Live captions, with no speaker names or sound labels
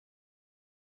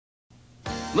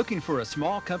Looking for a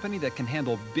small company that can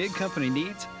handle big company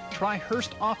needs? Try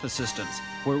Hirst Office Systems,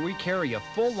 where we carry a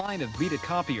full line of Vita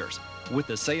copiers. With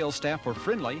the sales staff, we're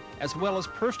friendly, as well as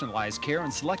personalized care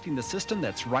in selecting the system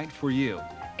that's right for you.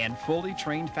 And fully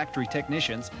trained factory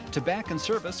technicians to back and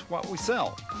service what we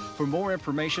sell. For more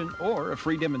information or a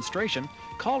free demonstration,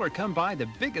 call or come by the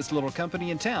biggest little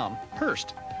company in town,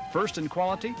 Hirst. First in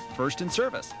quality, first in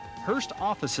service. Hirst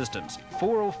Office Systems,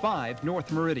 405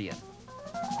 North Meridian.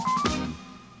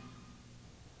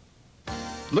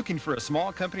 Looking for a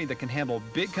small company that can handle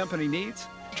big company needs?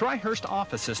 Try Hirst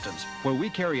Office Systems, where we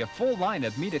carry a full line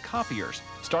of Mita copiers,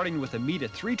 starting with the Mita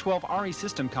 312 RE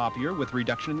system copier with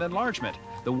reduction and enlargement,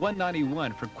 the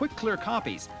 191 for quick clear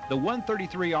copies, the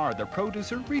 133R, the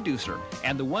producer reducer,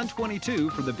 and the 122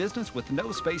 for the business with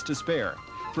no space to spare.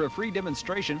 For a free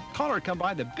demonstration, call or come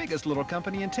by the biggest little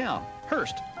company in town,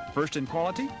 Hirst. First in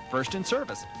quality, first in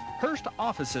service. Hirst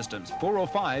Office Systems,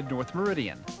 405 North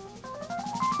Meridian.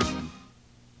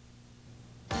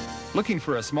 Looking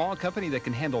for a small company that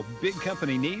can handle big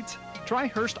company needs? Try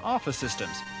Hirst Office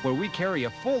Systems, where we carry a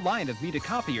full line of Mita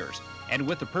copiers. And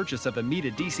with the purchase of a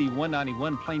Mita DC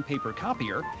 191 plain paper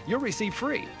copier, you'll receive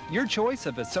free your choice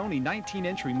of a Sony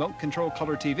 19-inch remote control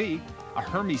color TV, a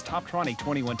Hermes Toptronic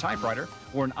 21 typewriter,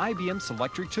 or an IBM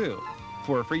Selectric 2.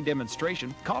 For a free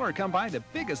demonstration, call or come by the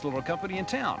biggest little company in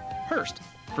town, Hirst.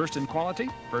 First in quality,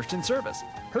 first in service.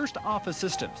 Hirst Office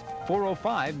Systems,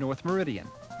 405 North Meridian.